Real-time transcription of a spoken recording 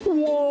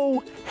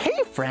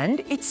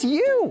friend, it's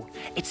you.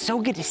 It's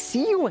so good to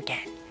see you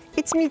again.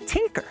 It's me,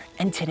 Tinker,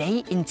 and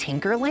today in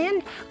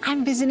Tinkerland,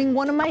 I'm visiting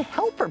one of my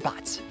helper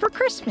bots for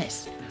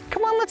Christmas.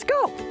 Come on, let's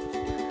go.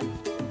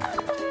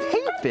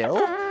 Hey,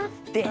 Bill.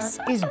 This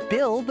is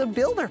Bill the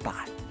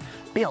Builderbot.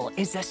 Bill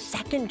is a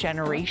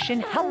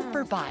second-generation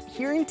helper bot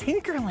here in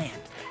Tinkerland,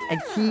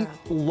 and he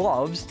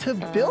loves to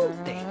build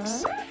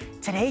things.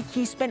 Today,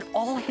 he spent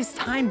all his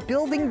time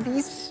building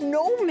these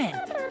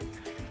snowmen.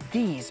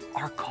 These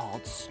are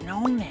called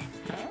snowmen.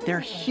 They're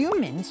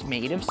humans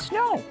made of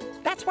snow.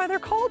 That's why they're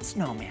called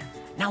snowmen.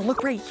 Now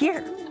look right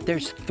here.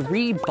 There's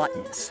 3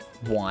 buttons.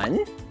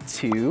 1,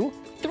 2,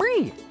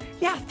 3.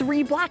 Yeah,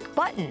 3 black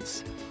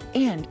buttons.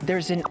 And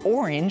there's an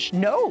orange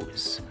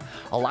nose.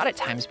 A lot of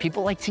times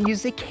people like to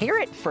use a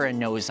carrot for a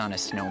nose on a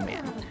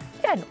snowman.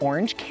 Yeah, an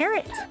orange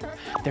carrot.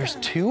 There's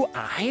 2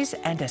 eyes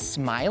and a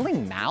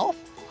smiling mouth.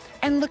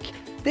 And look,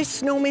 this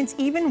snowman's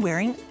even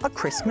wearing a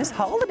Christmas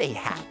holiday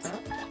hat.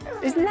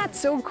 Isn't that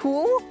so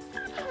cool?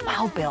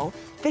 Wow, Bill,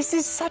 this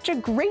is such a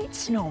great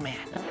snowman.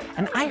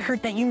 And I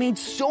heard that you made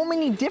so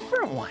many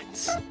different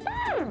ones.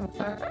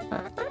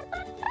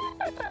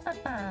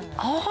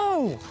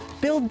 Oh,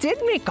 Bill did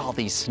make all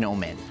these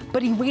snowmen,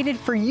 but he waited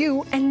for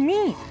you and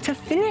me to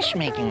finish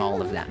making all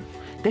of them.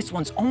 This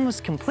one's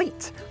almost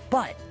complete,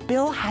 but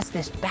Bill has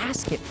this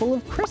basket full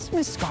of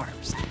Christmas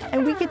scarves,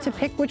 and we get to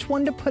pick which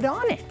one to put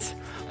on it.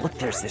 Look,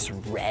 there's this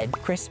red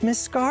Christmas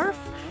scarf,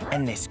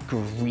 and this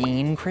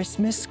green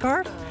Christmas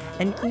scarf,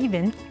 and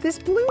even this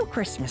blue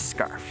Christmas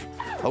scarf.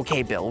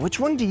 Okay, Bill, which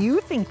one do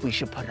you think we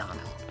should put on?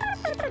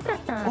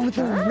 Oh,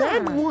 the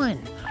red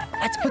one.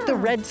 Let's put the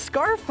red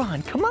scarf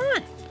on, come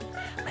on.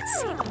 Let's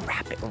see, we'll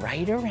wrap it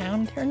right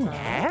around her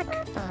neck.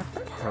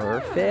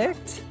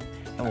 Perfect.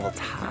 And we'll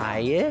tie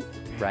it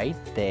right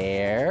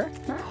there.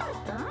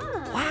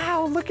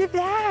 Wow, look at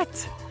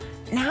that.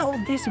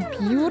 Now this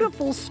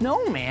beautiful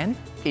snowman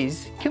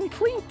is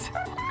complete.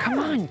 Come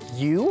on,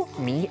 you,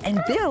 me,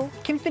 and Bill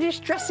can finish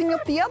dressing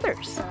up the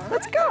others.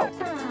 Let's go.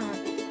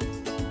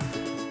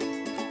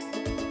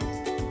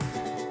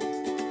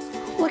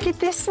 Look at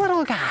this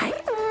little guy.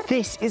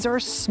 This is our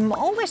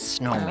smallest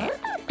snowman.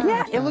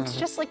 Yeah, it looks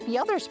just like the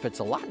others, but it's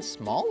a lot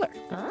smaller.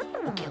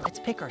 Okay, let's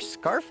pick our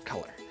scarf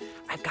color.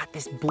 I've got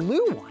this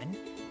blue one,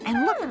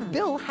 and look,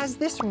 Bill has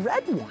this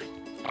red one.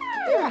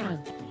 Yeah,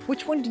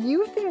 which one do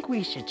you think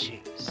we should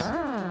choose?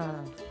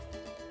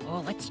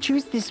 Oh, let's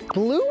choose this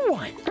blue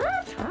one.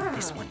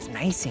 This one's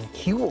nice and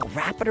cute. We'll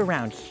wrap it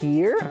around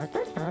here.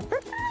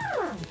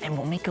 And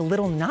we'll make a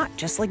little knot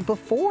just like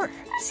before.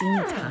 See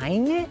me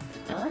tying it?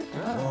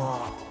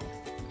 Whoa.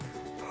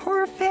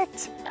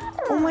 Perfect.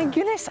 Oh my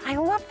goodness, I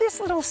love this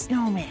little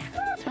snowman.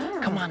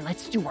 Come on,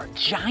 let's do our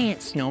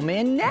giant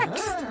snowman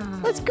next.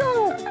 Let's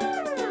go.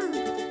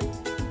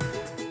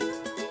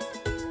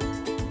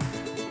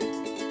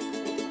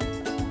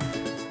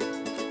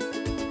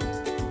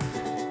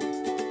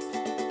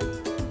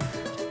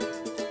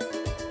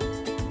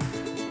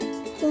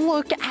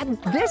 Look at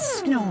this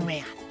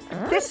snowman.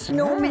 This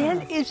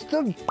snowman is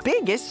the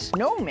biggest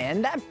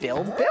snowman that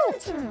Bill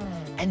built.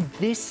 And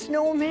this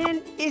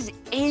snowman is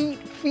 8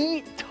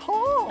 feet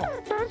tall.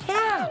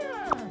 Yeah.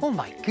 Oh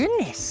my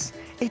goodness.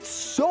 It's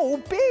so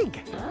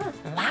big.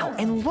 Wow,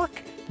 and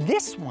look,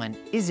 this one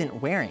isn't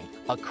wearing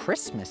a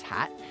Christmas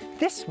hat.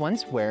 This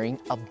one's wearing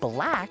a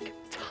black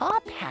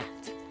top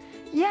hat.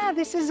 Yeah,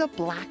 this is a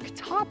black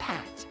top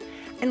hat.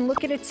 And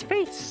look at its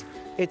face.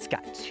 It's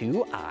got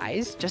 2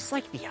 eyes, just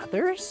like the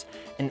others,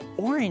 an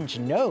orange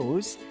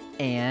nose,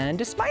 and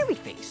a smiley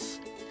face.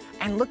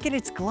 And look at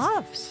its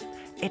gloves.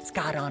 It's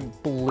got on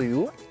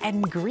blue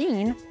and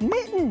green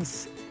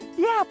mittens.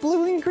 Yeah,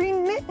 blue and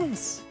green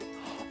mittens.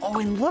 Oh,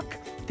 and look,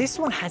 this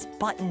one has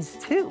buttons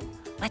too.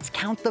 Let's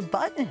count the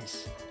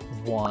buttons.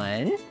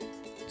 1,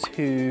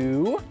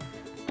 2,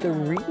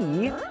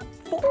 3,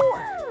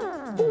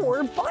 4.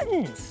 4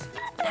 buttons.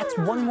 That's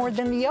one more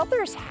than the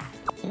others had.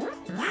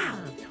 Wow.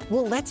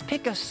 Well, let's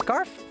pick a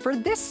scarf for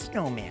this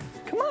snowman.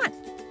 Come on.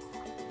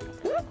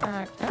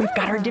 We've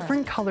got our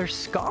different color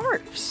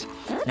scarves.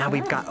 Now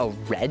we've got a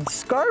red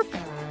scarf,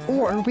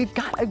 or we've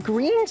got a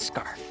green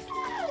scarf.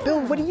 Bill,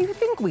 what do you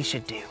think we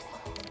should do?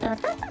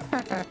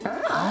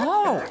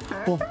 Oh,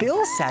 well,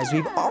 Bill says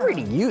we've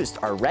already used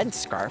our red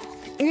scarf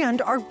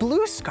and our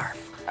blue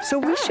scarf, so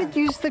we should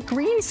use the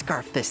green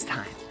scarf this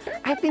time.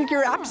 I think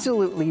you're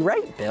absolutely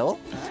right, Bill.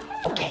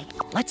 Okay,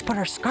 let's put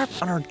our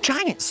scarf on our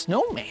giant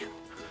snowman.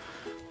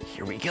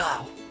 Here we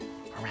go.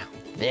 Around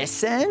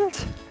this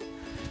end,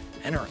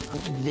 and around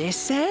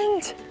this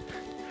end.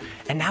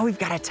 And now we've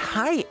got to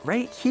tie it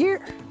right here.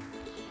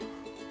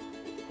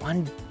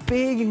 One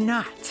big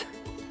knot.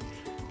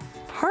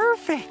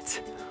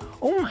 Perfect.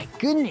 Oh my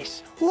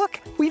goodness.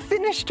 Look, we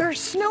finished our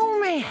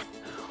snowman.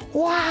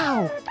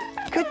 Wow.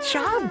 Good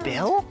job,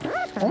 Bill.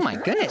 Oh my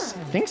goodness.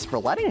 Thanks for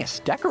letting us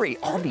decorate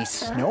all these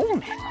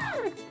snowmen.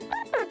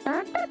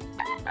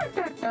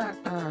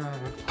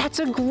 That's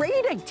a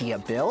great idea,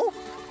 Bill.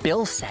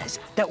 Bill says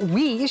that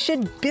we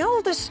should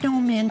build a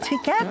snowman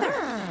together.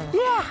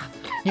 Yeah,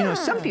 You know,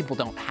 some people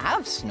don't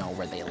have snow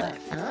where they live.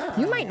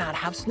 You might not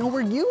have snow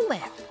where you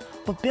live.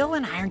 But Bill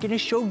and I are gonna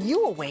show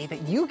you a way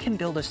that you can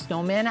build a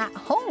snowman at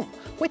home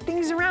with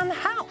things around the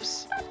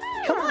house.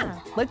 Come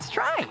on, let's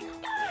try.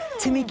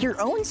 To make your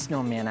own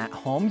snowman at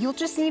home, you'll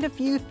just need a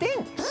few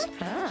things.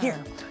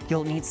 Here,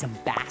 you'll need some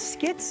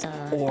baskets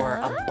or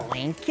a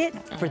blanket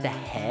for the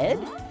head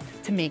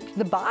to make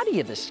the body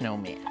of the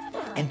snowman.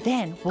 And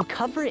then we'll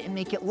cover it and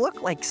make it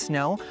look like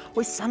snow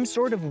with some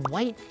sort of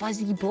white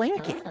fuzzy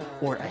blanket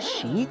or a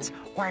sheet,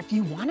 or if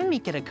you want to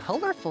make it a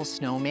colorful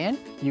snowman,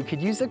 you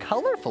could use a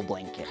colorful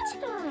blanket.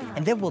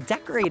 And then we'll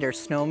decorate our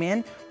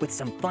snowman with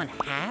some fun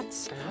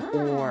hats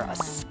or a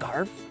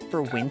scarf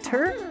for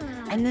winter.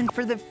 And then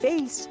for the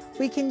face,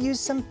 we can use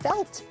some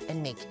felt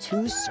and make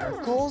 2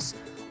 circles,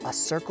 a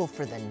circle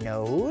for the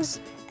nose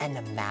and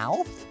the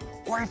mouth.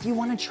 Or if you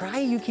want to try,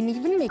 you can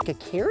even make a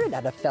carrot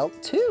out of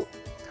felt too.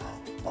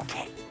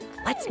 Okay,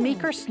 let's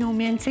make our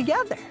snowman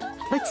together.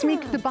 Let's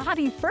make the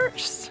body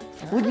first.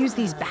 We'll use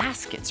these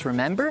baskets,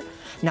 remember?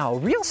 Now, a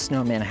real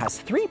snowman has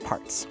 3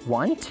 parts.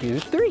 1, 2,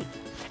 3.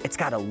 It's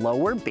got a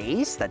lower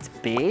base that's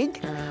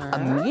big, a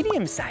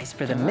medium size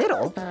for the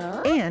middle,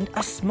 and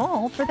a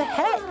small for the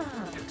head.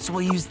 So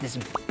we'll use this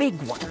big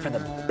one for the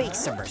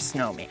base of our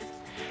snowman.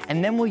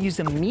 And then we'll use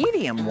a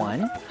medium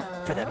one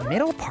for the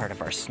middle part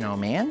of our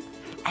snowman.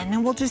 And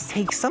then we'll just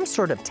take some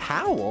sort of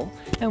towel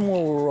and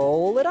we'll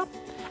roll it up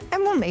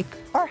and we'll make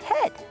our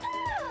head.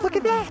 Look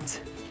at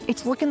that.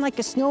 It's looking like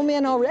a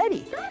snowman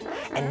already.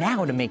 And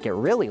now to make it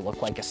really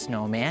look like a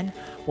snowman,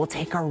 we'll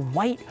take our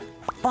white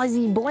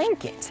fuzzy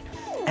blanket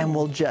and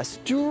we'll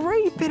just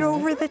drape it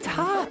over the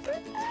top.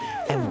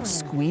 And we'll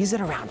squeeze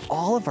it around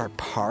all of our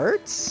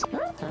parts.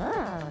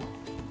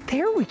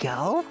 There we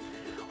go.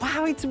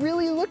 Wow, it's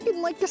really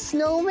looking like a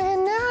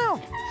snowman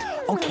now.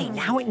 Okay,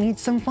 now it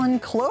needs some fun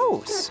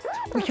clothes.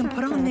 We can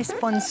put on this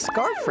fun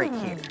scarf right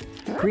here.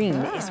 Green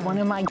is one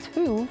of my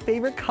 2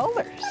 favorite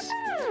colors.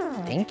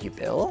 Thank you,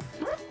 Bill.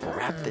 We'll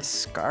wrap this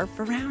scarf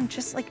around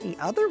just like the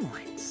other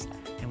ones.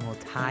 And we'll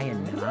tie a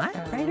knot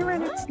right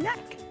around its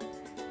neck.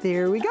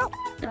 There we go.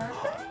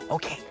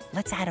 Okay,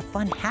 let's add a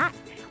fun hat.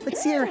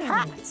 Let's see our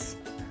hats.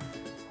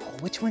 Oh,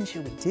 which one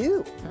should we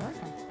do?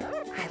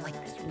 I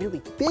like this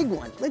really big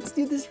one. Let's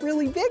do this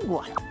really big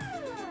one.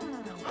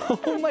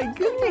 Oh my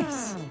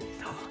goodness.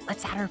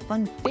 Let's add our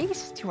fun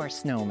face to our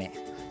snowman.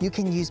 You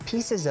can use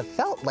pieces of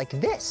felt like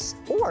this,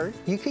 or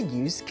you could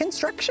use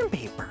construction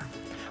paper.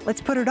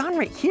 Let's put it on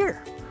right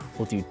here.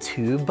 We'll do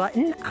 2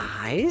 button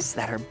eyes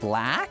that are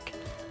black,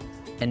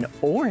 an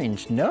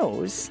orange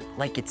nose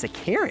like it's a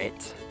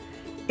carrot,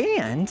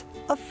 and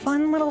a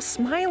fun little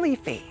smiley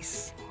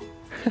face.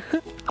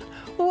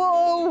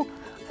 Whoa,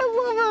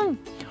 I love him.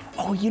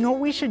 Oh, you know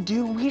what we should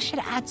do? We should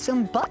add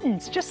some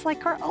buttons just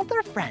like our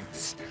other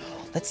friends.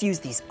 Let's use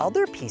these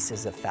other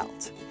pieces of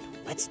felt.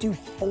 Let's do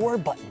 4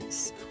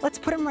 buttons. Let's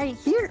put them right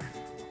here.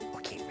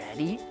 Okay,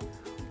 ready?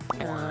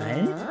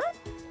 1,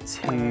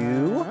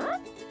 2,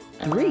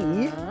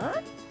 3,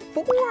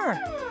 4.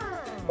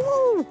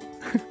 Whoa!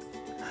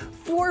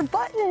 4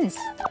 buttons.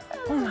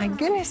 Oh my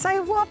goodness, I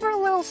love our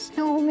little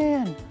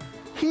snowman.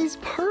 He's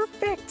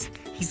perfect.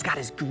 He's got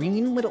his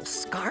green little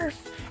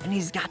scarf, and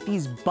he's got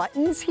these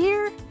buttons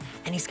here,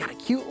 and he's got a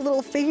cute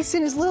little face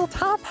in his little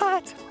top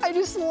hat. I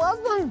just love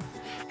him.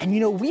 And you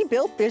know, we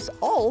built this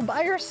all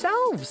by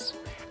ourselves.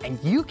 And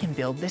you can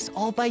build this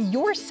all by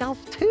yourself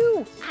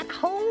too, at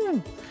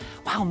home.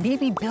 Wow,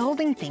 maybe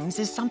building things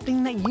is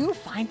something that you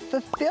find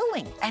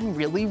fulfilling and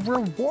really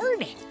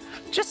rewarding,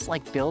 just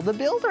like Build a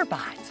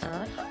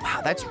Builderbot.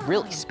 Wow, that's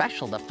really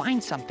special to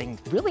find something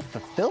really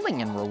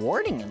fulfilling and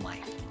rewarding in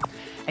life.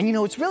 And you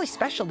know, it's really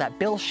special that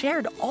Bill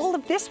shared all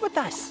of this with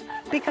us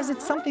because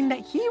it's something that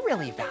he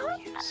really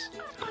values.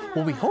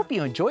 Well, we hope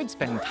you enjoyed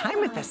spending time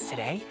with us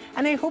today,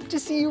 and I hope to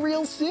see you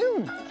real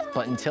soon.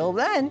 But until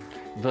then,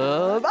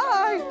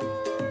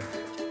 bye-bye.